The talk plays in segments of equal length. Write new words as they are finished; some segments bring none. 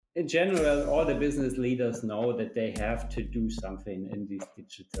in general, all the business leaders know that they have to do something in this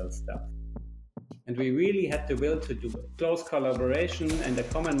digital stuff. And we really had the will to do it. Close collaboration and a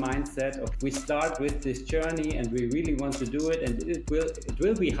common mindset of we start with this journey and we really want to do it, and it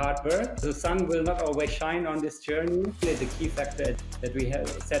will be hard work. The sun will not always shine on this journey. The key factor that we have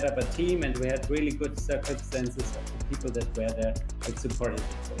set up a team and we had really good circumstances of the people that were there that supported the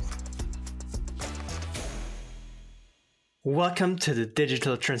process. Welcome to the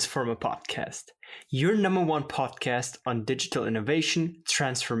Digital Transformer Podcast, your number one podcast on digital innovation,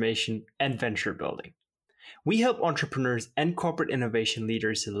 transformation, and venture building. We help entrepreneurs and corporate innovation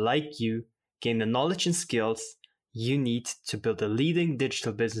leaders like you gain the knowledge and skills you need to build the leading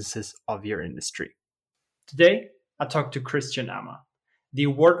digital businesses of your industry. Today, I talked to Christian Ammer, the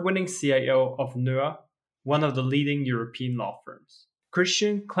award-winning CIO of NOA, one of the leading European law firms.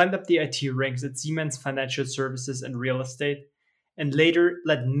 Christian climbed up the IT ranks at Siemens Financial Services and Real Estate, and later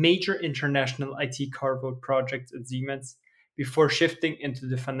led major international IT carve-out projects at Siemens before shifting into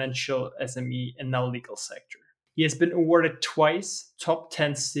the financial SME and now legal sector. He has been awarded twice Top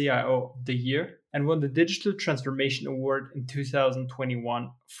 10 CIO of the Year and won the Digital Transformation Award in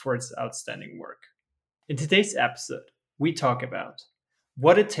 2021 for its outstanding work. In today's episode, we talk about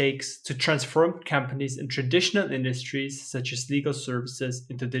what it takes to transform companies in traditional industries such as legal services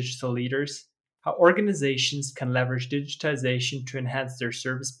into digital leaders, how organizations can leverage digitization to enhance their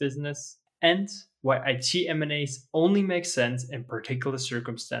service business, and why IT M&As only make sense in particular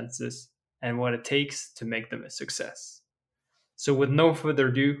circumstances, and what it takes to make them a success. So with no further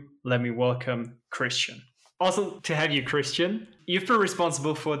ado, let me welcome Christian. Awesome to have you, Christian. You've been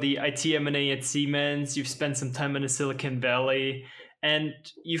responsible for the IT M&A at Siemens, you've spent some time in the Silicon Valley, and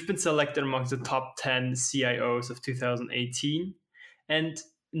you've been selected amongst the top 10 CIOs of 2018. And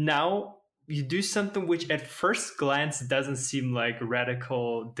now you do something which at first glance doesn't seem like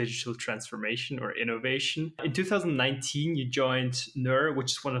radical digital transformation or innovation. In 2019, you joined NER,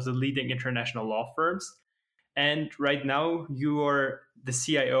 which is one of the leading international law firms. And right now you are the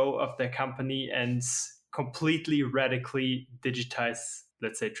CIO of the company and completely radically digitize,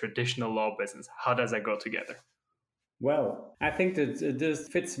 let's say, traditional law business. How does that go together? Well, I think that this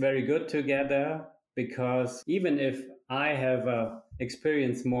fits very good together because even if I have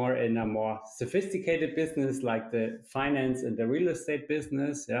experience more in a more sophisticated business like the finance and the real estate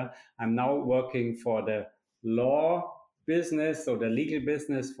business, I'm now working for the law business or the legal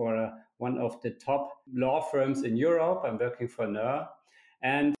business for one of the top law firms in Europe. I'm working for NER.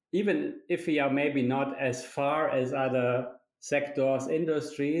 And even if we are maybe not as far as other sectors,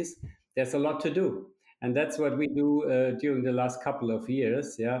 industries, there's a lot to do. And that's what we do during the last couple of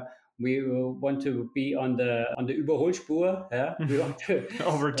years. We want to be on the Überholspur. We want to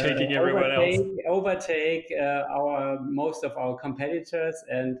overtaking everyone else. Overtake our most of our competitors,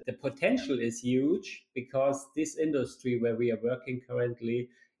 and the potential is huge because this industry where we are working currently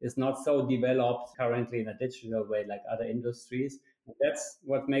is not so developed currently in a digital way like other industries. That's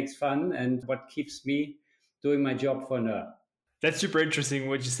what makes fun and what keeps me doing my job for NER. That's super interesting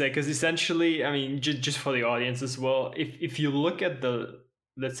what you say, because essentially, I mean, just for the audience as well, if you look at the,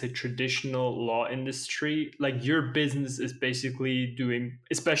 let's say, traditional law industry, like your business is basically doing,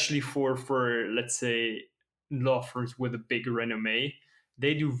 especially for let's say, law firms with a big resume,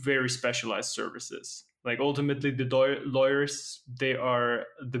 they do very specialized services. Like ultimately, the lawyers, they are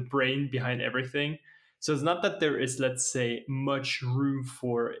the brain behind everything. So it's not that there is, let's say, much room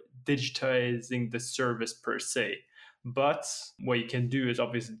for digitizing the service per se. But what you can do is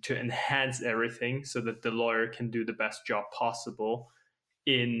obviously to enhance everything so that the lawyer can do the best job possible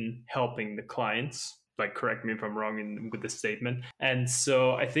in helping the clients. Like, correct me if I'm wrong with this statement. And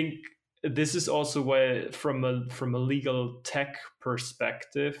so I think this is also why from a legal tech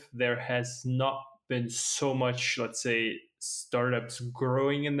perspective, there has not been so much, let's say, startups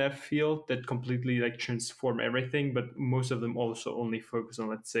growing in that field that completely like transform everything, but most of them also only focus on,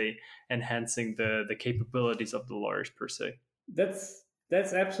 let's say, enhancing the capabilities of the lawyers per se. That's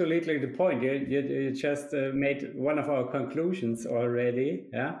absolutely the point. You just made one of our conclusions already.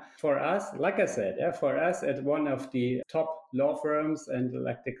 For us, like I said, for us at one of the top law firms and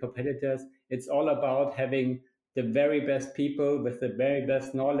like the competitors, it's all about having the very best people with the very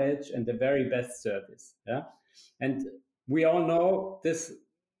best knowledge and the very best service. And we all know this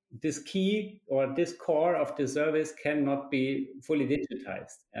key or this core of the service cannot be fully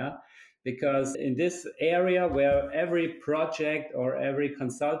digitized. Because in this area where every project or every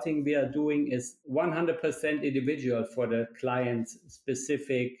consulting we are doing is 100% individual for the client's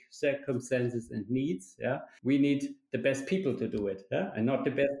specific circumstances and needs, we need the best people to do it, and not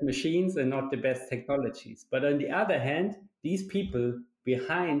the best machines and not the best technologies. But on the other hand, these people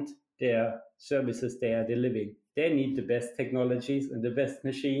behind their services they are delivering. They need the best technologies and the best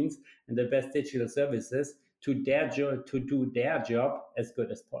machines and the best digital services to do their job as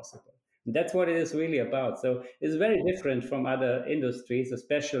good as possible. And that's what it is really about. So it's very different from other industries,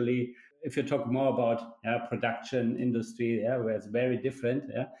 especially if you talk more about production industry, where it's very different.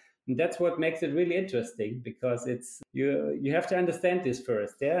 And that's what makes it really interesting, because it's you have to understand this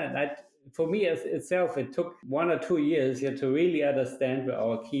first. And for me as itself, it took 1 or 2 years to really understand where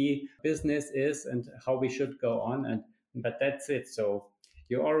our key business is and how we should go on. But that's it. So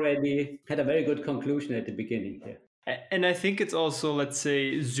you already had a very good conclusion at the beginning here. And I think it's also, let's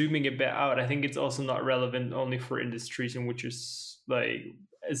say, zooming a bit out, I think it's also not relevant only for industries in which is like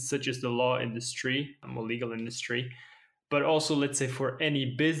such as the law industry or legal industry, but also, let's say, for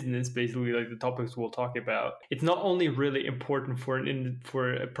any business, basically, like the topics we'll talk about. It's not only really important for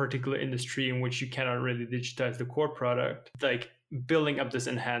a particular industry in which you cannot really digitize the core product, like building up this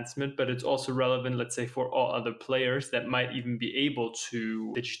enhancement, but it's also relevant, let's say, for all other players that might even be able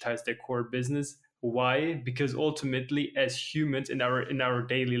to digitize their core business. Why? Because ultimately, as humans in our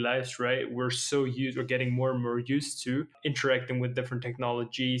daily lives, right, we're so used, or getting more and more used to interacting with different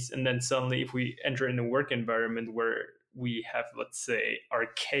technologies, and then suddenly, if we enter in a work environment where we have, let's say,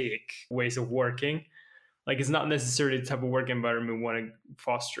 archaic ways of working, like it's not necessarily the type of work environment we want to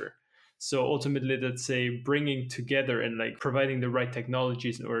foster. So ultimately, let's say, bringing together and like providing the right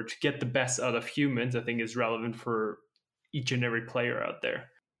technologies in order to get the best out of humans, I think is relevant for each and every player out there.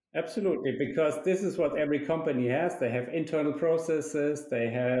 Absolutely, because this is what every company has. They have internal processes, they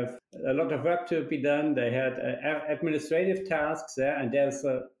have a lot of work to be done, they had administrative tasks, and there's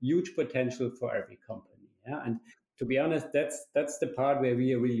a huge potential for every company. And to be honest, that's the part where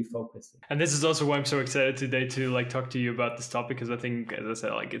we are really focusing. And this is also why I'm so excited today to like talk to you about this topic, because I think, as I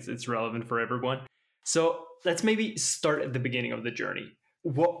said, like it's relevant for everyone. So let's maybe start at the beginning of the journey.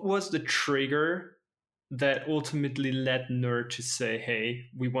 What was the trigger that ultimately led Nur to say, hey,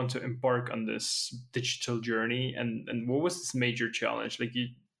 we want to embark on this digital journey? And what was this major challenge? Like,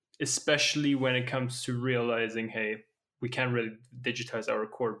 especially when it comes to realizing, hey, we can't really digitize our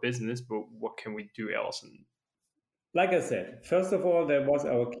core business, but what can we do else? And like I said, first of all, there was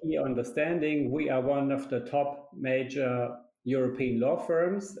our key understanding. We are one of the top major European law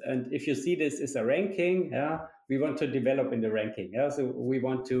firms. And if you see this is a ranking, we want to develop in the ranking. So we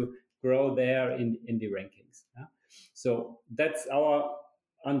want to grow there in the rankings. So that's our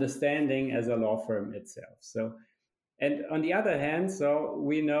understanding as a law firm itself. So, and on the other hand, so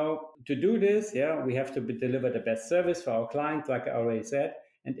we know to do this, we have to deliver the best service for our clients, like I already said.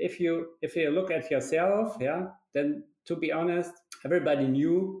 And if you look at yourself, then to be honest, everybody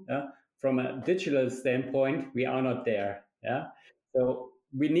knew from a digital standpoint, we are not there. So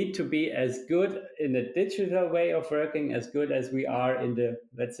we need to be as good in the digital way of working as good as we are in the,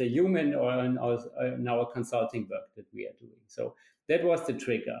 let's say, human or in our consulting work that we are doing. So that was the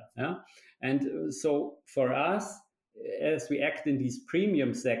trigger. And so for us, as we act in this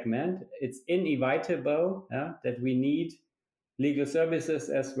premium segment, it's inevitable that we need legal services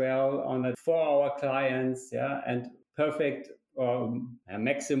as well on it for our clients, and perfect or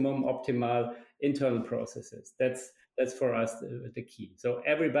maximum optimal internal processes. That's for us the key. So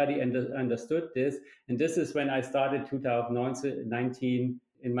everybody understood this, and this is when I started 2019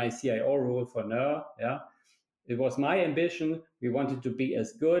 in my CIO role for NER. It was my ambition. We wanted to be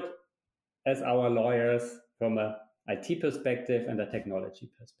as good as our lawyers from a IT perspective and a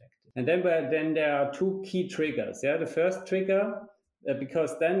technology perspective. And then there are two key triggers. The first trigger,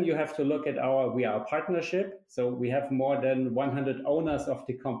 because then you have to look at we are a partnership. So we have more than 100 owners of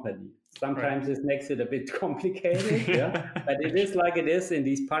the company. Sometimes this makes it a bit complicated, but it is like it is in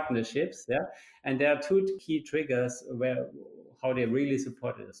these partnerships. And there are two key triggers how they really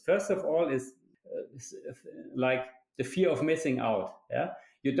support us. First of all is like the fear of missing out.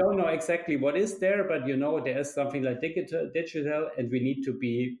 You don't know exactly what is there, but you know there is something like digital, and we need to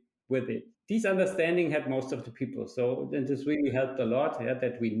be with it. This understanding had most of the people. So this really helped a lot,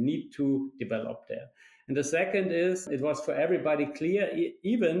 that we need to develop there. And the second is, it was for everybody clear,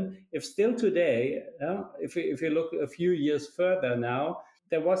 even if still today, if you look a few years further now,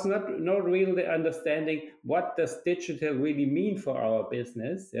 there was not real understanding what does digital really mean for our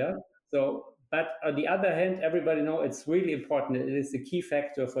business. So, but on the other hand, everybody knows it's really important. It is a key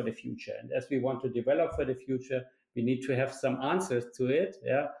factor for the future. And as we want to develop for the future, we need to have some answers to it.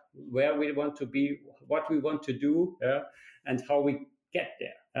 Where we want to be, what we want to do, and how we get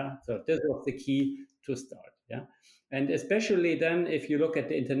there. So this was the key to start. Yeah. And especially then, if you look at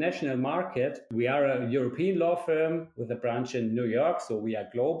the international market, we are a European law firm with a branch in New York, so we are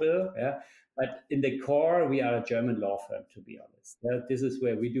global. Yeah. But in the core, we are a German law firm, to be honest. This is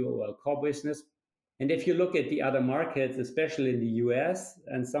where we do our core business. And if you look at the other markets, especially in the US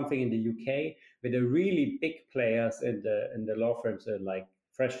and something in the UK, with the really big players in the law firms like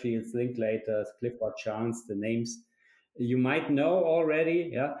Freshfields, Linklaters, Clifford Chance, the names you might know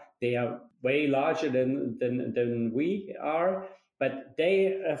already. Yeah, they are way larger than we are, but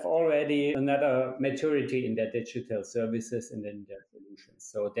they have already another maturity in their digital services and in their solutions.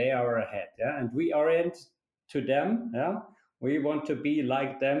 So they are ahead. Yeah, and we orient to them. Yeah, we want to be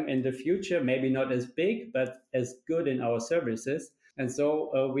like them in the future, maybe not as big, but as good in our services. And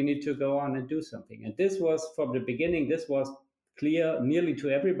so we need to go on and do something. And this was from the beginning, this was clear nearly to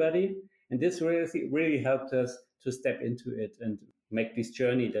everybody. And this really helped us to step into it and make this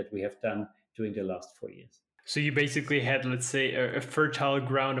journey that we have done during the last 4 years. So you basically had, let's say, a fertile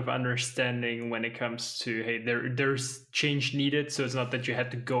ground of understanding when it comes to, hey, there's change needed. So it's not that you had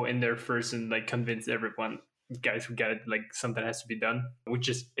to go in there first and like convince everyone, guys, we got it, like something has to be done, which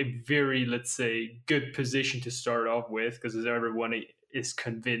is a very, let's say, good position to start off with, because as everyone is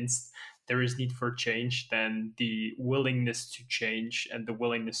convinced there is need for change, then the willingness to change and the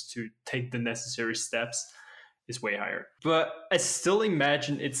willingness to take the necessary steps is way higher. But I still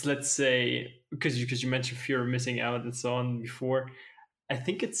imagine it's, let's say, because you mentioned fear of missing out and so on before, I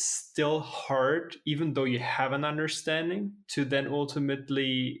think it's still hard, even though you have an understanding, to then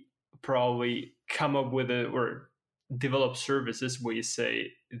ultimately probably come up with or develop services where you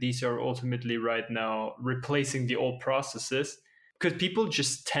say these are ultimately right now replacing the old processes, because people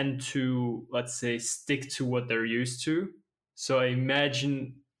just tend to, let's say, stick to what they're used to. So I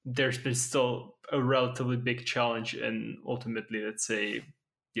imagine there's been still a relatively big challenge in ultimately, let's say,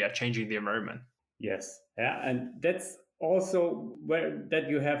 changing the environment. Yes. Yeah. And that's also where that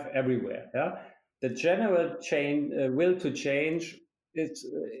you have everywhere. Yeah. The general will to change,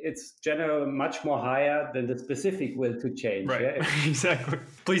 it's general much more higher than the specific will to change. Right. Yeah? Exactly.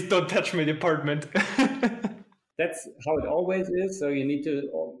 Please don't touch my department. That's how it always is. So you need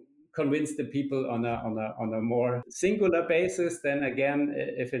to convince the people on a more singular basis. Then again,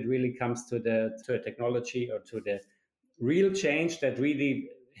 if it really comes to a technology or to the real change that really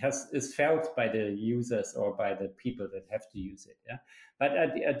is felt by the users or by the people that have to use it. Yeah. But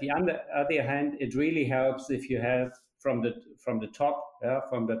at the other hand, it really helps if you have from the top,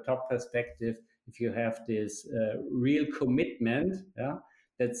 from the top perspective, if you have this real commitment,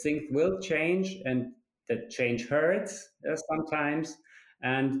 that things will change and that change hurts sometimes,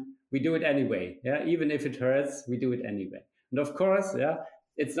 and we do it anyway. Yeah, even if it hurts, we do it anyway. And of course,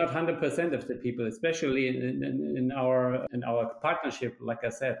 it's not 100% of the people, especially in our partnership, like I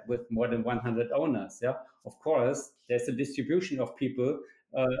said, with more than 100 owners. Yeah, of course, there's a distribution of people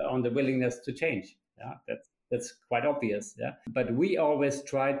on the willingness to change. Yeah, that's quite obvious. Yeah, but we always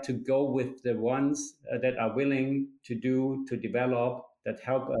try to go with the ones that are willing to develop, that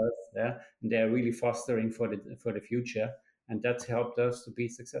help us. Yeah, and they're really fostering for the future, and that's helped us to be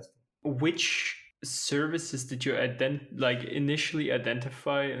successful. Which services did you initially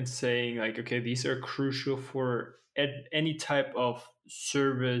identify and saying like, okay, these are crucial for any type of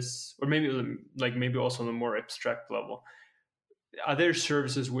service, or maybe also on a more abstract level? Are there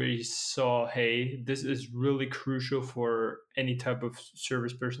services where you saw, hey, this is really crucial for any type of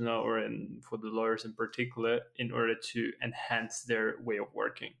service personnel or for the lawyers in particular in order to enhance their way of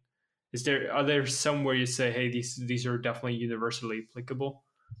working? Are there some where you say, hey, these are definitely universally applicable?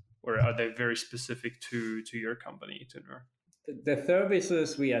 Or are they very specific to your company, to know? The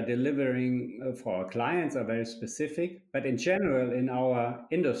services we are delivering for our clients are very specific, but in general, in our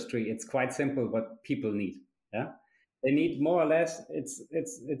industry, it's quite simple what people need. Yeah, they need more or less.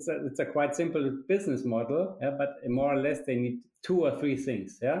 It's a quite simple business model. Yeah, but more or less they need two or three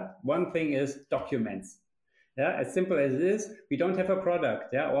things. Yeah, one thing is documents. Yeah, as simple as it is, we don't have a product.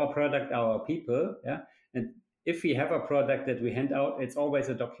 Yeah, our product are our people. Yeah, and if we have a product that we hand out, it's always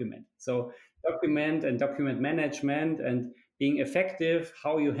a document. So document and document management and being effective,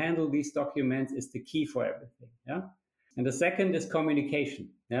 how you handle these documents is the key for everything. Yeah. And the second is communication.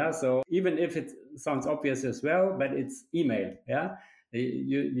 Yeah. So even if it sounds obvious as well, but it's email. Yeah.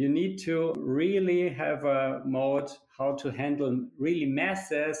 You need to really have a mode how to handle really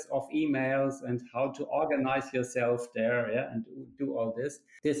masses of emails and how to organize yourself there, and do all this.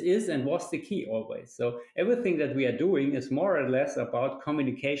 This is and was the key always. So everything that we are doing is more or less about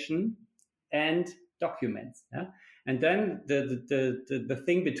communication and documents. And then the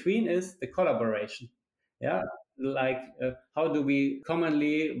thing between is the collaboration. Yeah. like how do we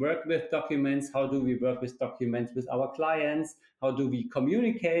commonly work with documents? How do we work with documents with our clients? How do we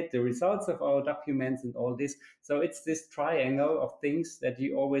communicate the results of our documents and all this? So it's this triangle of things that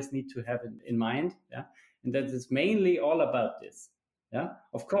you always need to have in mind. Yeah. And that is mainly all about this. Yeah.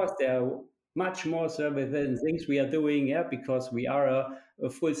 Of course, there are much more service and things we are doing. Yeah. Because we are a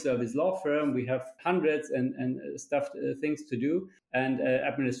full service law firm. We have hundreds and stuff, things to do, and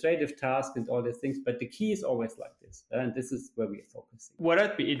administrative tasks and all these things. But the key is always like this. And this is where we are focusing. What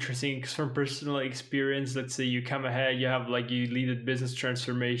would be interesting, because from personal experience, let's say you come ahead, you have like, you lead a business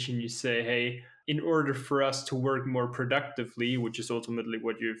transformation, you say, hey, in order for us to work more productively, which is ultimately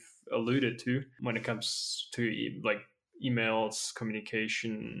what you've alluded to when it comes to like emails,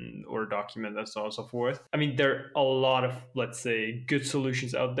 communication, or document, and so on and so forth. I mean, there are a lot of, let's say, good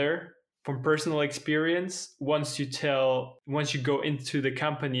solutions out there. From personal experience, once you go into the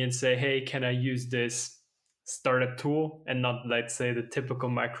company and say, hey, can I use this startup tool and not, let's say, the typical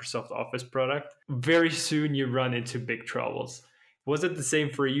Microsoft Office product, very soon you run into big troubles. Was it the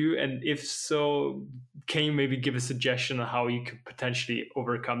same for you? And if so, can you maybe give a suggestion on how you could potentially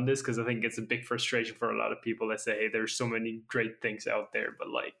overcome this? Because I think it's a big frustration for a lot of people that say, hey, there's so many great things out there, but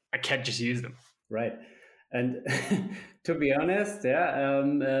like, I can't just use them. Right. And to be honest,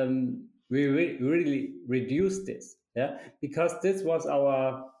 we really reduced this. Yeah. Because this was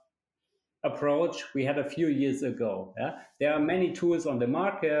our approach we had a few years ago. Yeah? There are many tools on the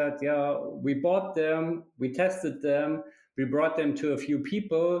market. Yeah, we bought them, we tested them, we brought them to a few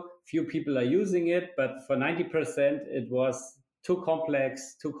people. Few people are using it, but for 90%, it was too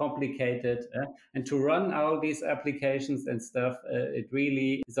complex, too complicated. And to run all these applications and stuff, it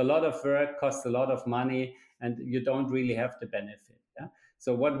really is a lot of work, costs a lot of money, and you don't really have the benefit. Yeah?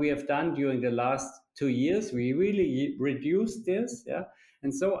 So what we have done during the last 2 years, we really reduced this. Yeah.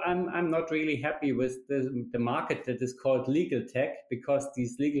 And so I'm not really happy with the market that is called legal tech, because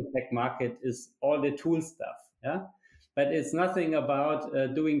this legal tech market is all the tool stuff. Yeah. But it's nothing about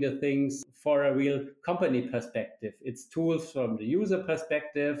doing the things for a real company perspective. It's tools from the user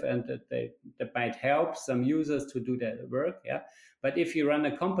perspective, and that might help some users to do their work. Yeah. But if you run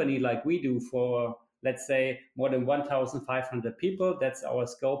a company like we do for, let's say, more than 1,500 people, that's our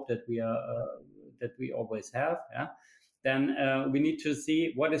scope that we always have. Yeah. Then we need to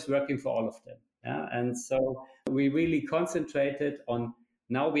see what is working for all of them. Yeah? And so we really concentrated on,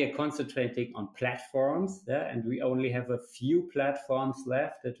 now we are concentrating on platforms. Yeah? And we only have a few platforms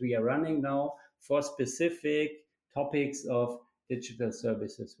left that we are running now for specific topics of digital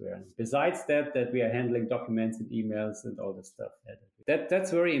services we're in. Besides that we are handling documents and emails and all the stuff.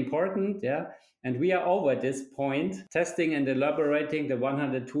 That's very important. Yeah. And we are over this point, testing and elaborating the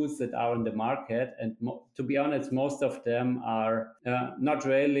 100 tools that are on the market. And to be honest, most of them are do not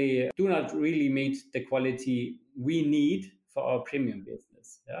really meet the quality we need for our premium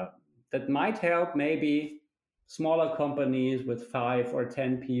business. Yeah. That might help maybe smaller companies with 5 or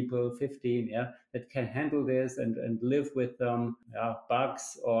 10 people, 15, yeah, that can handle this and live with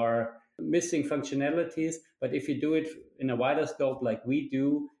bugs or missing functionalities. But if you do it in a wider scope like we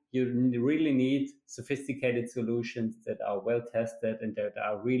do, you really need sophisticated solutions that are well tested and that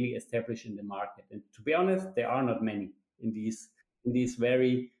are really established in the market. And to be honest, there are not many in these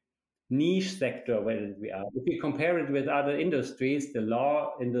very niche sector where we are. If you compare it with other industries, the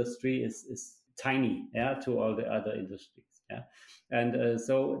law industry is tiny, yeah, to all the other industries. Yeah. And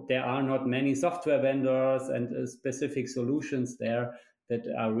so there are not many software vendors and specific solutions there that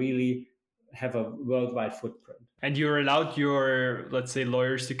are really have a worldwide footprint. And you're allowed your, let's say,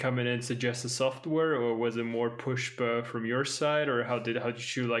 lawyers to come in and suggest a software, or was it more push from your side, or how did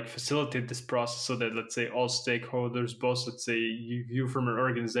you like facilitate this process so that, let's say, all stakeholders, both, let's say, you from an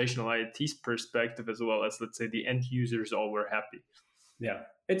organizational IT perspective as well as, let's say, the end users, all were happy? Yeah,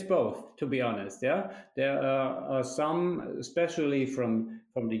 it's both, to be honest. Yeah, there are some, especially from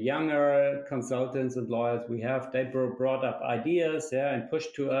the younger consultants and lawyers we have, they brought up ideas, yeah, and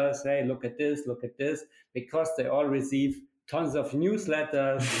pushed to us, hey, look at this, because they all receive tons of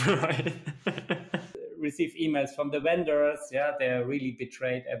newsletters, right? Receive emails from the vendors. Yeah, they're really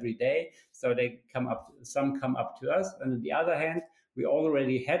betrayed every day, so some come up to us. And on the other hand, we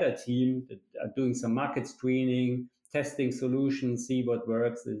already had a team that are doing some market screening, testing solutions, see what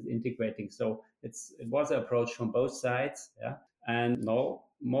works, is integrating. So it was an approach from both sides. Yeah. And no,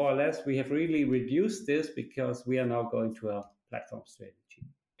 more or less, we have really reduced this because we are now going to a platform strategy.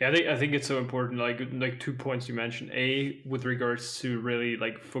 Yeah, I think it's so important. Like 2 points you mentioned. A, with regards to really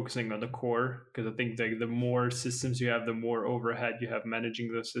like focusing on the core, because I think like the more systems you have, the more overhead you have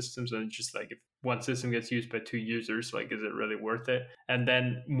managing those systems, and it's just like if one system gets used by two users, like is it really worth it? And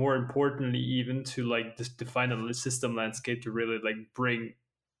then more importantly, even to like just define a system landscape to really like bring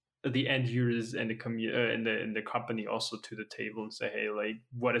the end users and the in the company also to the table and say, hey, like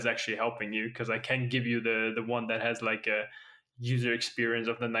what is actually helping you? Because I can give you the one that has like a user experience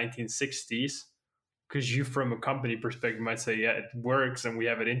of the 1960s, because you from a company perspective might say, yeah, it works and we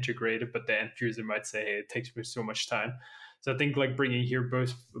have it integrated, but the end user might say, hey, it takes me so much time. So I think like bringing here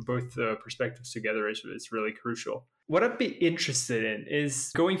both perspectives together is really crucial. What I'd be interested in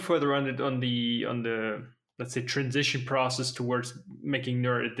is going further on the let's say transition process towards making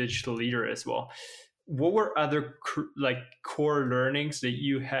Nerd a digital leader as well. What were other like core learnings that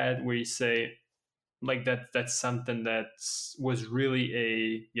you had where you say, like that's something that was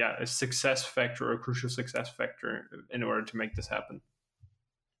really a success factor or a crucial success factor in order to make this happen?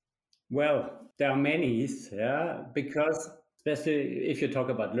 Well, there are many, yeah, because especially if you talk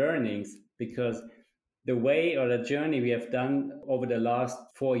about learnings, because the way or the journey we have done over the last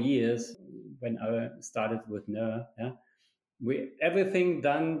 4 years when I started with NER, yeah, we everything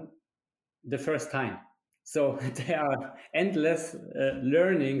done the first time. So there are endless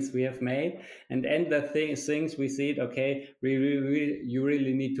learnings we have made and endless things we see. Okay, you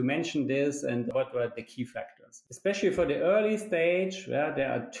really need to mention this and what were the key factors. Especially for the early stage, yeah,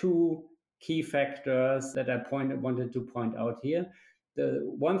 there are two key factors that wanted to point out here. The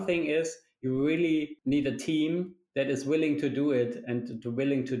one thing is you really need a team that is willing to do it and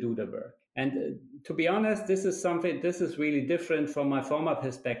willing to do the work. And to be honest, this is really different from my former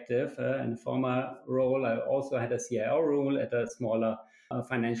perspective. In former role, I also had a CIO role at a smaller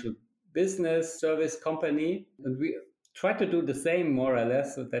financial business service company. And we try to do the same more or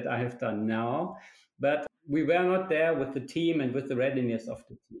less that I have done now. But we were not there with the team and with the readiness of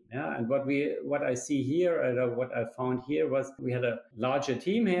the team. Yeah? And what I see here, what I found here was we had a larger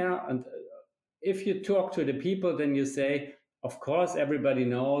team here. And if you talk to the people, then you say, of course, everybody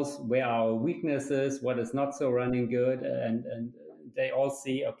knows where our weaknesses, what is not so running good, and they all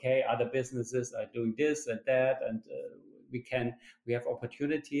see, okay, other businesses are doing this and that, and we have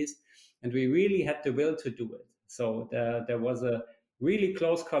opportunities, and we really had the will to do it. So there was a really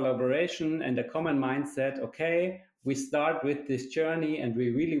close collaboration and a common mindset. Okay, we start with this journey, and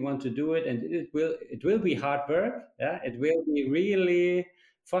we really want to do it, and it will be hard work. Yeah, it will be really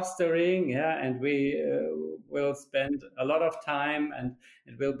fostering, yeah, and we will spend a lot of time, and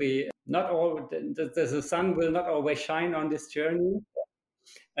it will be not all the sun will not always shine on this journey,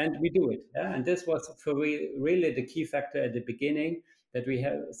 and we do it, yeah. And this was for really the key factor at the beginning, that we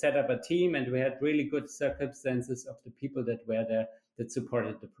have set up a team and we had really good circumstances of the people that were there that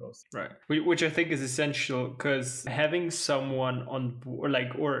supported the process. Right. Which I think is essential, because having someone on board,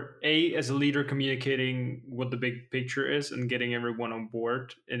 like, or as a leader communicating what the big picture is and getting everyone on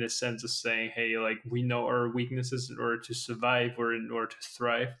board in a sense of saying, hey, like, we know our weaknesses in order to survive or in order to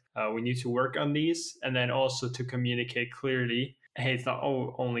thrive. We need to work on these. And then also to communicate clearly, hey, it's not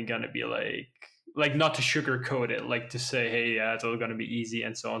only going to be like not to sugarcoat it, like to say, hey, yeah, it's all going to be easy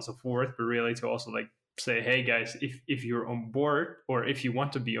and so on and so forth, but really to also like say, hey guys, if you're on board or if you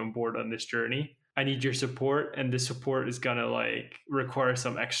want to be on board on this journey, I need your support, and this support is gonna like require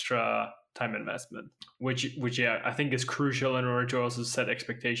some extra time investment, which yeah, I think is crucial in order to also set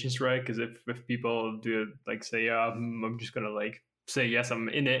expectations right. Because if people do like say, yeah, I'm just gonna like say yes, I'm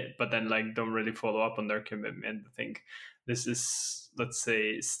in it, but then like don't really follow up on their commitment, I think this is, let's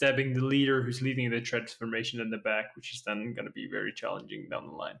say, stabbing the leader who's leading the transformation in the back, which is then going to be very challenging down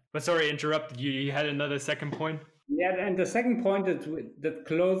the line. But sorry, I interrupted you. You had another second point? Yeah, and the second point that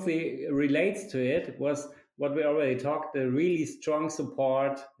closely relates to it was what we already talked, the really strong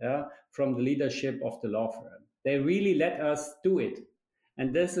support, yeah, from the leadership of the law firm. They really let us do it.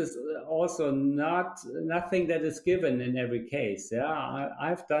 And this is also nothing that is given in every case. Yeah,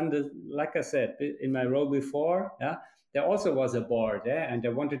 I've done this, like I said, in my role before. Yeah, there also was a board, yeah, and they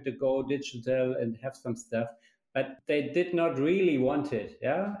wanted to go digital and have some stuff, but they did not really want it.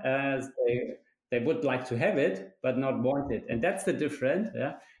 Yeah, as they would like to have it, but not want it, and that's the difference.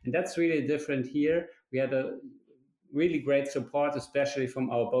 Yeah, and that's really different here. We had a really great support, especially from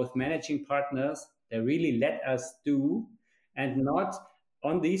our both managing partners. They really let us do, and not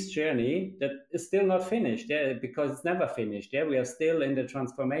on this journey that is still not finished, yeah, because it's never finished. Yeah, we are still in the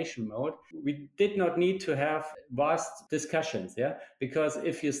transformation mode. We did not need to have vast discussions, yeah, because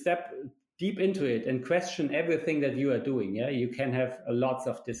if you step deep into it and question everything that you are doing. Yeah, you can have lots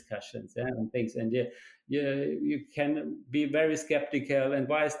of discussions, yeah, and things, and you can be very skeptical. And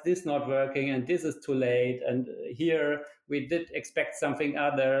why is this not working? And this is too late. And here we did expect something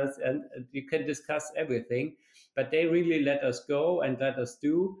others, and you can discuss everything. But they really let us go and let us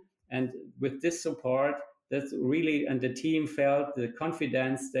do. And with this support, that's really, and the team felt the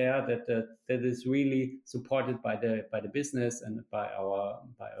confidence there that is really supported by the business and by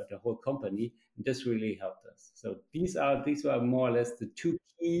the whole company. And this really helped us. So these were more or less the two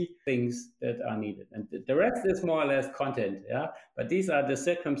key things that are needed, and the rest is more or less content. Yeah, but these are the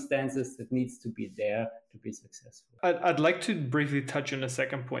circumstances that needs to be there to be successful. I'd like to briefly touch on the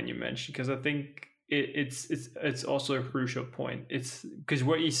second point you mentioned, because I think it's also a crucial point. It's because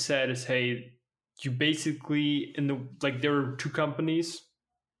what you said is, hey, you basically there were two companies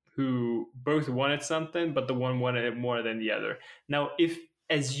who both wanted something, but the one wanted it more than the other. Now, if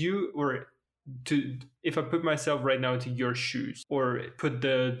I put myself right now into your shoes, or put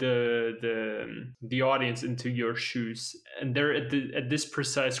the audience into your shoes, and they're at this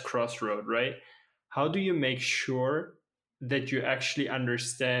precise crossroad, right? How do you make sure that you actually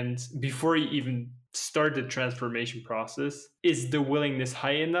understand before you even start the transformation process? Is the willingness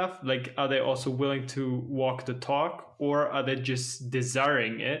high enough? Like, are they also willing to walk the talk, or are they just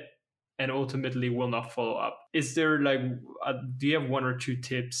desiring it and ultimately will not follow up? Is there do you have one or two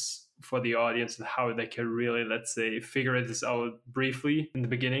tips for the audience and how they can really, let's say, figure this out briefly in the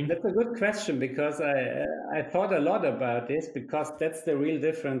beginning? That's a good question, because I thought a lot about this, because that's the real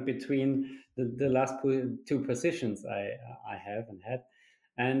difference between the last two positions I have and had.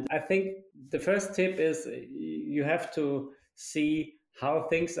 And I think the first tip is you have to see how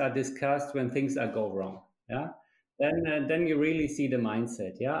things are discussed when things are go wrong. Yeah, then you really see the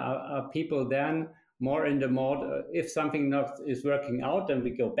mindset. Yeah, are people then more in the mode, if something not is working out, then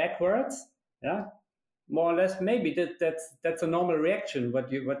we go backwards. Yeah, more or less, maybe that's a normal reaction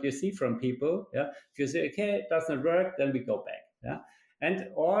what you see from people. Yeah, if you say, okay, it does not work, then we go back. Yeah, and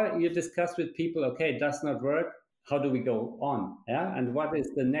or you discuss with people, okay, it does not work, how do we go on? Yeah, and what is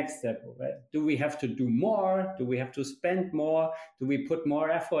the next step? Do we have to do more? Do we have to spend more? Do we put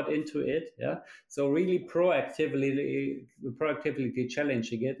more effort into it? Yeah, so really proactively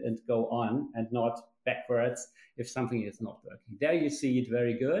challenging it and go on, and not backwards if something is not working. There you see it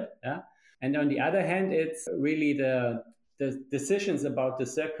very good. Yeah, and on the other hand, it's really the decisions about the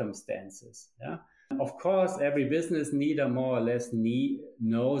circumstances. Yeah, of course, every business leader more or less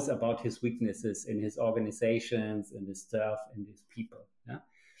knows about his weaknesses in his organizations, in his staff, in his people. Yeah?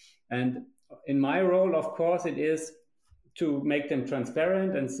 And in my role, of course, it is to make them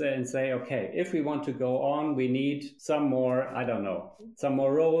transparent and say, okay, if we want to go on, we need some more, I don't know, some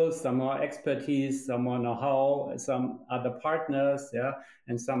more roles, some more expertise, some more know-how, some other partners, yeah,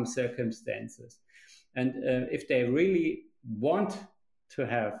 and some circumstances. And if they really want to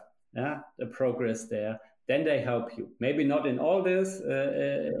have the progress there, then they help you. Maybe not in all these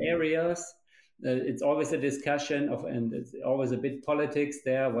areas. It's always a discussion of, and it's always a bit politics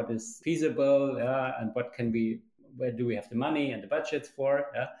there. What is feasible, and what can be, where do we have the money and the budgets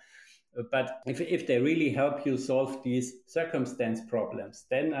for? Yeah? But if they really help you solve these circumstance problems,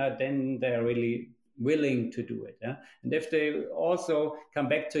 then they are really willing to do it. Yeah? And if they also come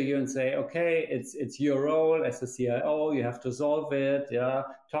back to you and say, okay, it's your role as a CIO, you have to solve it. Yeah,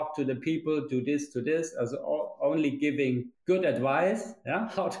 talk to the people, do this, as only giving good advice, yeah,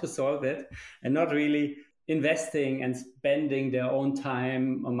 how to solve it, and not really investing and spending their own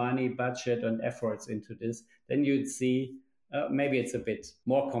time, money, budget, and efforts into this, then you'd see maybe it's a bit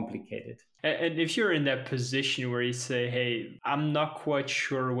more complicated. And if you're in that position where you say, hey, I'm not quite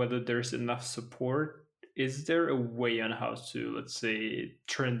sure whether there's enough support, is there a way on how to, let's say,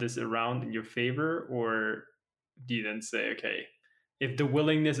 turn this around in your favor? Or do you then say, okay, if the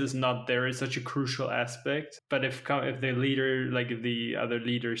willingness is not there, it's such a crucial aspect. But if the leader, like if the other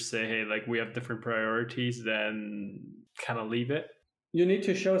leaders say, hey, like we have different priorities, then kind of leave it? You need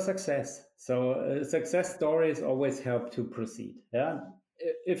to show success. So success stories always help to proceed. Yeah.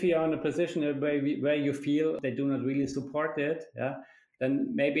 If you are in a position where you feel they do not really support it, yeah,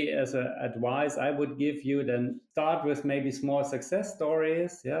 then maybe as an advice I would give you, then start with maybe small success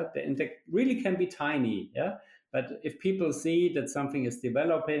stories. Yeah. And they really can be tiny. Yeah. But if people see that something is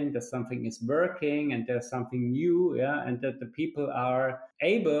developing, that something is working, and there's something new, yeah, and that the people are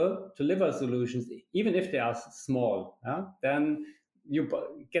able to deliver solutions, even if they are small, yeah, then you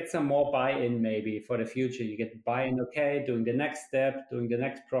get some more buy-in maybe for the future. You get buy-in, okay, doing the next step, doing the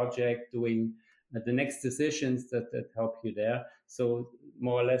next project, doing the next decisions that help you there. So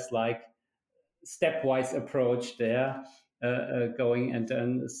more or less like stepwise approach there. going and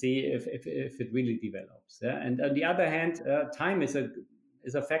then see if it really develops. Yeah? And on the other hand, time is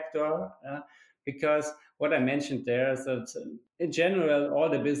a factor because what I mentioned there is that in general, all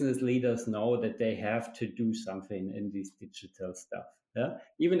the business leaders know that they have to do something in this digital stuff. Yeah?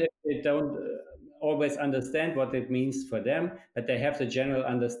 Even if they don't always understand what it means for them, but they have the general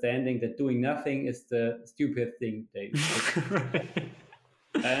understanding that doing nothing is the stupid thing they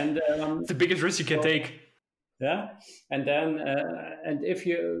and it's the biggest risk you can take. Yeah, and then and if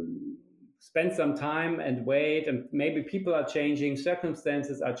you spend some time and wait, and maybe people are changing,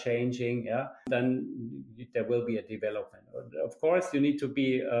 circumstances are changing, yeah, then there will be a development. Of course, you need to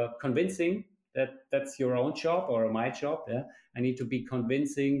be convincing that that's your own job or my job. Yeah, I need to be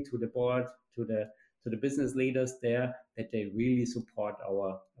convincing to the board, to the business leaders there that they really support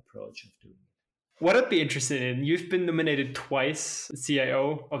our approach of doing it. What I'd be interested in, you've been nominated twice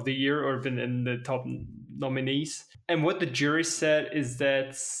CIO of the year or been in the top nominees. And what the jury said is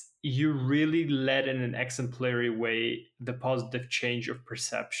that you really led in an exemplary way the positive change of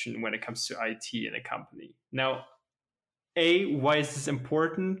perception when it comes to IT in a company. Now, A, why is this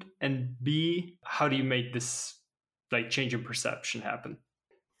important? And B, how do you make this change in perception happen?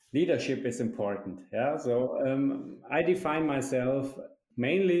 Leadership is important. Yeah. So I define myself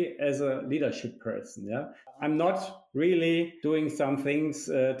mainly as a leadership person. Yeah. I'm not really doing some things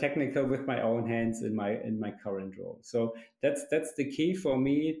technical with my own hands in my current role. So that's the key for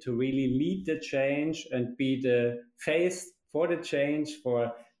me to really lead the change and be the face for the change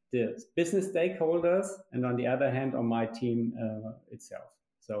for the business stakeholders, and on the other hand, on my team itself.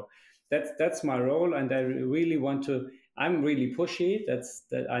 So that's my role, and I really want to. I'm really pushy.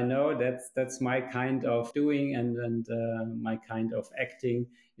 That I know that's my kind of doing and my kind of acting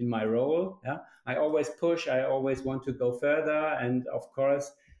in my role. Yeah, I always push. I always want to go further, and of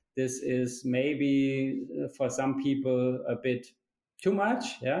course, this is maybe for some people a bit too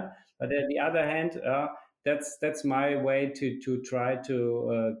much. Yeah, but on the other hand, that's my way to try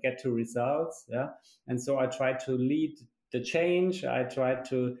to get to results. Yeah, and so I try to lead the change. I try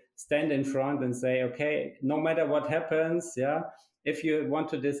to stand in front and say, okay, no matter what happens, yeah, if you want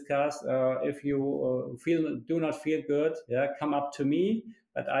to discuss, if you do not feel good, yeah, come up to me.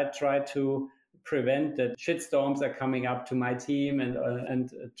 But I try to prevent that shitstorms are coming up to my team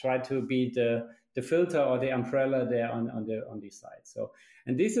and try to be the filter or the umbrella there on the side. So,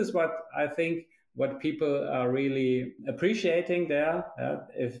 and this is what I think what people are really appreciating there.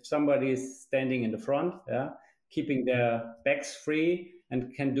 If somebody is standing in the front, yeah, keeping their backs free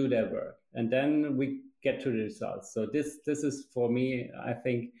and can do their work, and then we get to the results. So this is for me, I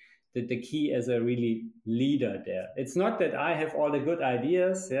think, the key as a really leader there. It's not that I have all the good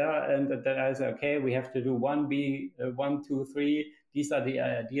ideas, yeah, and that I say, okay, we have to do 1B, 1, 2, 3. These are the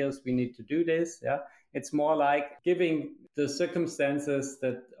ideas, we need to do this, yeah. It's more like giving the circumstances,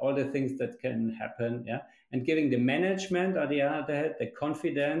 that all the things that can happen, yeah, and giving the management on the other hand the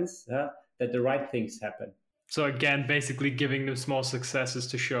confidence, yeah, that the right things happen. So again, basically giving them small successes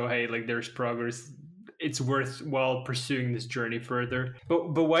to show, hey, there's progress. It's worthwhile pursuing this journey further.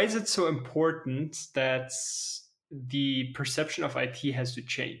 But why is it so important that the perception of IT has to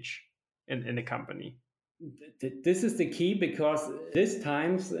change in a company? This is the key, because this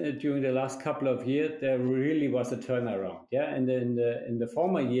times during the last couple of years there really was a turnaround. Yeah, and in the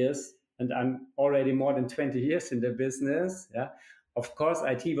former years, and I'm already more than 20 years in the business. Yeah, of course,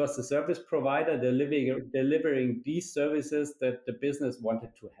 IT was the service provider delivering these services that the business wanted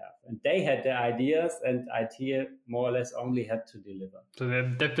to have. And they had the ideas, and IT more or less only had to deliver. So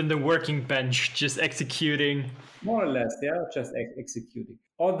they've been the working bench, just executing. More or less, yeah, just executing.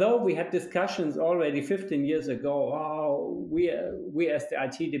 Although we had discussions already 15 years ago, oh, we as the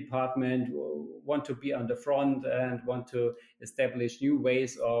IT department want to be on the front and want to establish new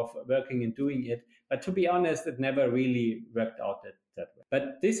ways of working and doing it. But to be honest, it never really worked out that way.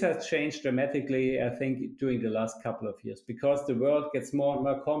 But this has changed dramatically, I think, during the last couple of years, because the world gets more and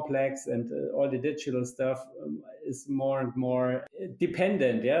more complex, and all the digital stuff is more and more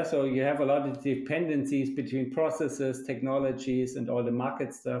dependent. Yeah, so you have a lot of dependencies between processes, technologies, and all the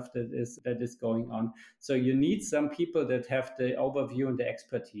market stuff that is going on. So you need some people that have the overview and the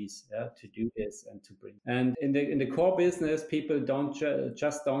expertise, yeah, to do this and to bring. And in the core business, people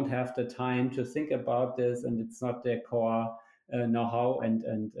just don't have the time to think about this, and it's not their core know-how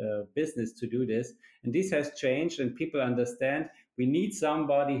and business to do this. And this has changed, and people understand we need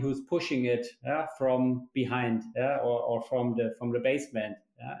somebody who's pushing it from behind, or from the basement,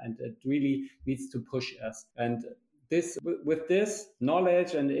 and it really needs to push us. And this, with this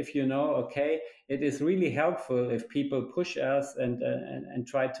knowledge, and if you know, okay, it is really helpful if people push us and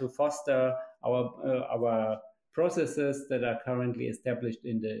try to foster our processes that are currently established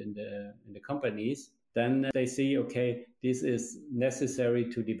in the companies, then they see, okay, this is necessary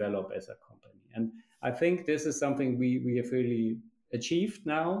to develop as a company. And I think this is something we have really achieved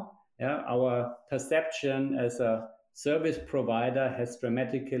now. Yeah, our perception as a service provider has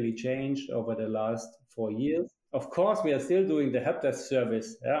dramatically changed over the last 4 years. Of course, we are still doing the help desk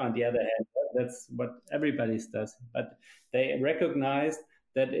service. Yeah, on the other hand, that's what everybody does. But they recognized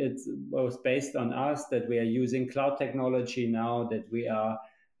that it was based on us, that we are using cloud technology now,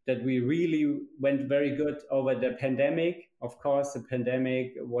 that we really went very good over the pandemic. Of course, the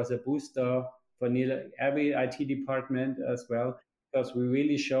pandemic was a booster for nearly every IT department as well, because we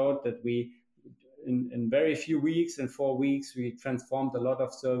really showed that we, in very few weeks, in 4 weeks, we transformed a lot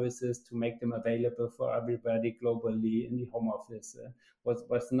of services to make them available for everybody globally in the home office.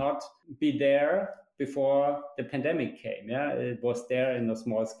 Was not be there before the pandemic came. Yeah, it was there in a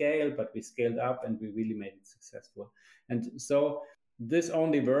small scale, but we scaled up and we really made it successful. And so this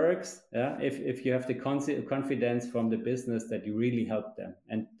only works if you have the confidence from the business that you really help them,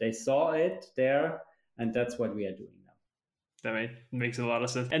 and they saw it there, and that's what we are doing. That makes a lot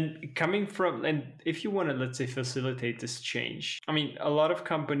of sense. And coming from, and if you want to, let's say, facilitate this change, I mean, a lot of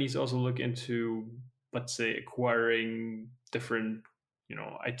companies also look into, let's say, acquiring different,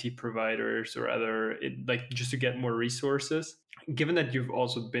 IT providers or other, like just to get more resources. Given that you've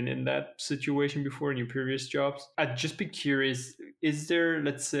also been in that situation before in your previous jobs, I'd just be curious, is there,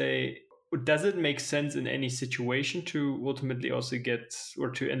 let's say, does it make sense in any situation to ultimately also get or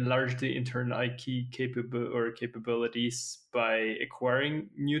to enlarge the internal IT capabilities by acquiring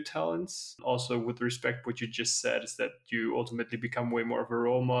new talents? Also, with respect, what you just said is that you ultimately become way more of a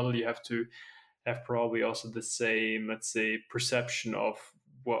role model. You have to have probably also the same, let's say, perception of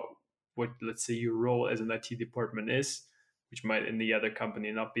what let's say your role as an IT department is, which might in the other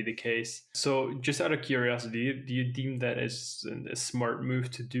company not be the case. So just out of curiosity, do you deem that as a smart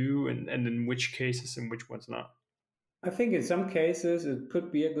move to do, and in which cases and which ones not? I think in some cases it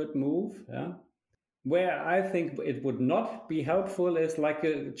could be a good move. Yeah. Where I think it would not be helpful is, like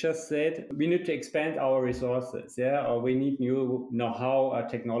you just said, we need to expand our resources, yeah, or we need new know-how or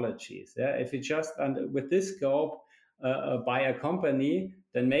technologies. Yeah, if you just with this scope buy a company,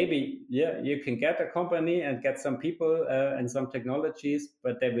 then maybe you can get a company and get some people and some technologies,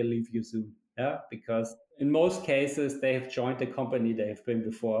 but they will leave you soon. Yeah, because in most cases they have joined the company they have been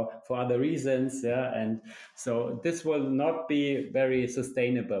before for other reasons. Yeah, and so this will not be very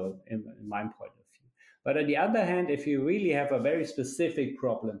sustainable in my point of view. But on the other hand, if you really have a very specific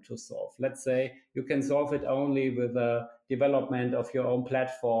problem to solve, let's say you can solve it only with a development of your own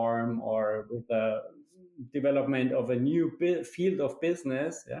platform or with a development of a new field of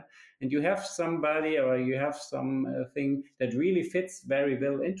business, yeah, and you have somebody or you have some thing that really fits very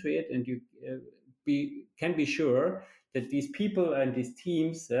well into it, and you can be sure that these people and these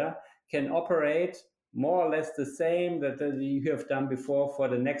teams can operate more or less the same that you have done before for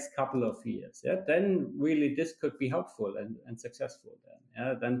the next couple of years. Yeah, then really this could be helpful and successful.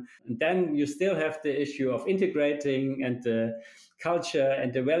 Then you still have the issue of integrating and the culture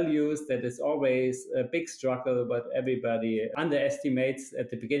and the values. That is always a big struggle, but everybody underestimates at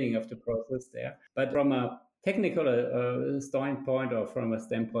the beginning of the process there. But from a technical standpoint, or from a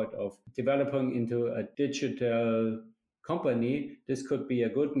standpoint of developing into a digital company, this could be a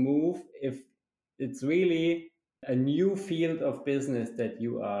good move if it's really a new field of business that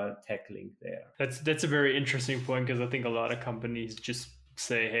you are tackling there. That's a very interesting point, because I think a lot of companies just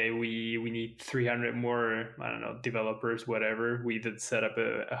say, hey, we need 300 more, I don't know, developers, whatever. We did set up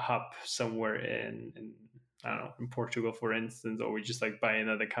a hub somewhere in I don't know, in Portugal, for instance, or we just like buy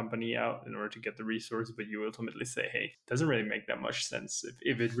another company out in order to get the resource. But you ultimately say, hey, it doesn't really make that much sense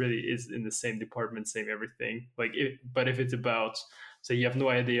if it really is in the same department, same everything. But if it's about, say, you have no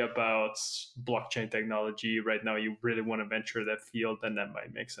idea about blockchain technology right now, you really want to venture that field, then that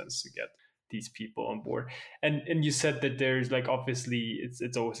might make sense to get these people on board. And you said that there's like, obviously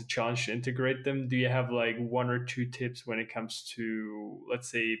it's always a challenge to integrate them. Do you have like one or two tips when it comes to,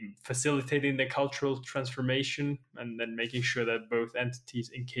 let's say, facilitating the cultural transformation and then making sure that both entities,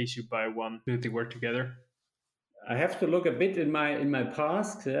 in case you buy one, they work together? I have to look a bit in my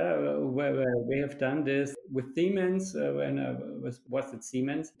past, where we have done this with Siemens. When I was at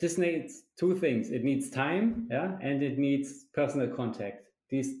Siemens, this needs two things: it needs time, yeah, and it needs personal contact.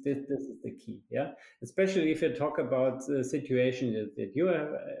 This is the key, yeah. Especially if you talk about the situation that you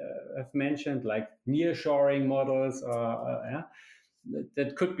have mentioned, like nearshoring models, or yeah.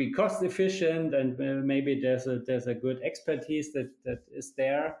 that could be cost efficient, and maybe there's a good expertise that is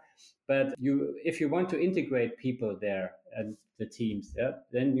there. But if you want to integrate people there and the teams, yeah,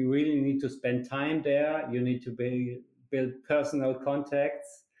 then you really need to spend time there. You need to build personal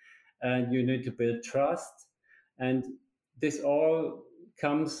contacts, and you need to build trust. And this all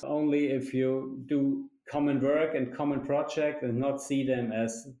comes only if you do common work and common project, and not see them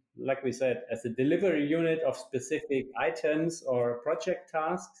as, like we said, as a delivery unit of specific items or project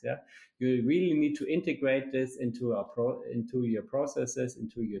tasks. Yeah, you really need to integrate this into into your processes,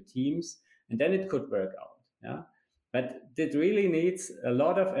 into your teams, and then it could work out. Yeah. But it really needs a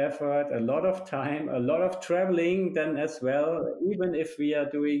lot of effort, a lot of time, a lot of traveling then as well. Even if we are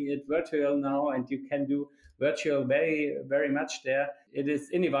doing it virtual now, and you can do virtual very, very much there, it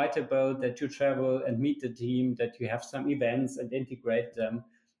is inevitable that you travel and meet the team, that you have some events and integrate them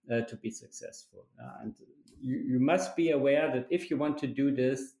to be successful. And you must be aware that if you want to do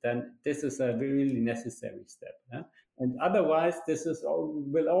this, then this is a really necessary step. And otherwise,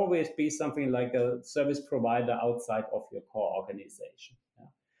 will always be something like a service provider outside of your core organization.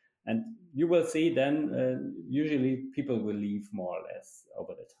 And you will see then, usually people will leave more or less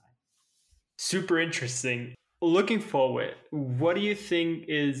over the time. Super interesting. Looking forward, what do you think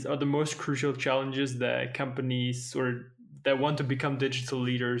are the most crucial challenges that companies or that want to become digital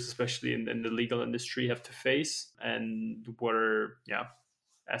leaders, especially in the legal industry, have to face, and what are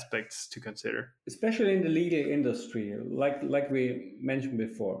aspects to consider? Especially in the legal industry, like we mentioned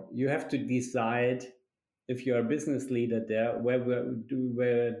before, you have to decide, if you're a business leader there, where do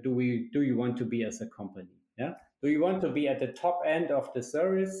you want to be as a company? Yeah, do you want to be at the top end of the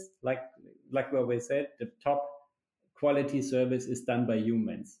service, like what we said, the top quality service is done by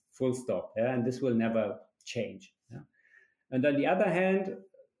humans, full stop. Yeah, and this will never change. Yeah? And on the other hand,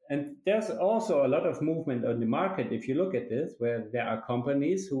 and there's also a lot of movement on the market, if you look at this, where there are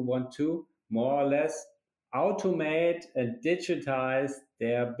companies who want to more or less automate and digitize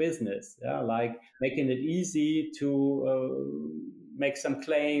their business, yeah, like making it easy to make some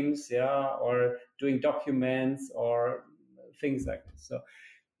claims, yeah, or doing documents or things like this. So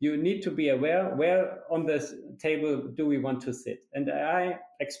you need to be aware, where on this table do we want to sit. And I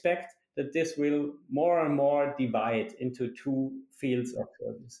expect that this will more and more divide into two fields of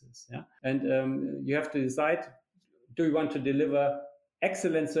services. Yeah? And you have to decide, do you want to deliver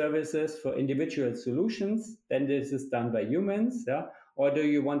excellent services for individual solutions? Then this is done by humans. Yeah? Or do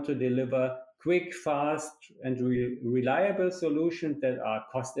you want to deliver quick, fast, and reliable solutions that are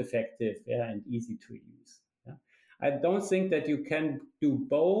cost effective, yeah, and easy to use? Yeah? I don't think that you can do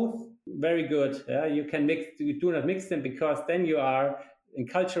both very good. Yeah? You do not mix them, because then you are in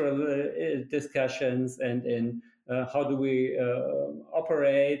cultural discussions and in how do we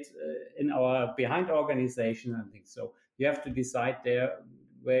operate in our behind organization and things. So you have to decide there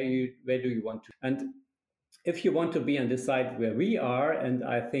where do you want to. And if you want to be on the side where we are, and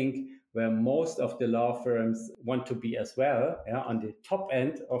I think where most of the law firms want to be as well, yeah, on the top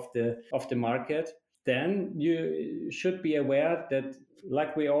end of the market, then you should be aware that,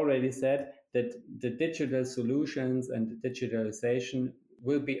 like we already said, that the digital solutions and the digitalization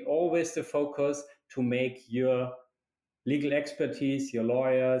will be always the focus to make your legal expertise, your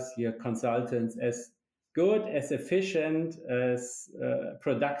lawyers, your consultants as good, as efficient, as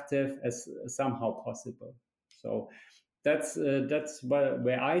productive as somehow possible. So that's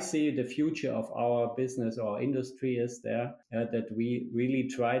where I see the future of our business or industry is there, that we really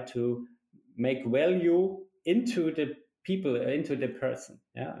try to make value into the people, into the person,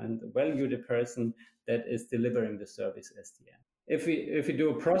 yeah, and value the person that is delivering the service as the end. If we do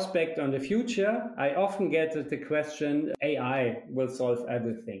a prospect on the future, I often get the question, AI will solve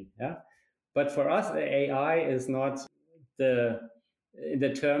everything. Yeah, but for us, AI is not the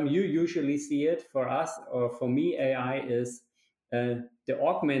term you usually see it. For us, or for me, AI is the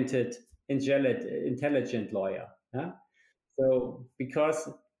augmented intelligent lawyer. Yeah? So because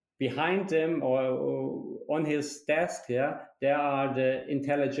behind him or on his desk, yeah, there are the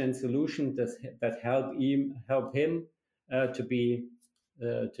intelligent solutions that help him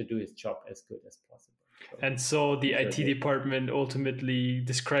to do his job as good as possible. And so the IT department, ultimately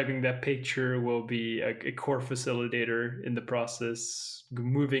describing that picture, will be a core facilitator in the process,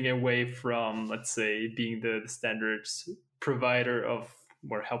 moving away from, let's say, being the standards provider of,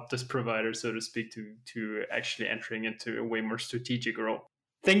 or help desk provider, so to speak, to actually entering into a way more strategic role.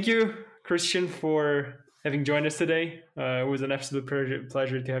 Thank you, Christian, for having joined us today. It was an absolute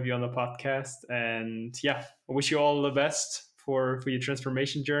pleasure to have you on the podcast. And yeah, I wish you all the best for your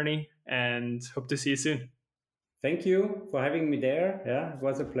transformation journey, and hope to see you soon. Thank you for having me there. Yeah, it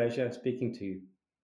was a pleasure speaking to you.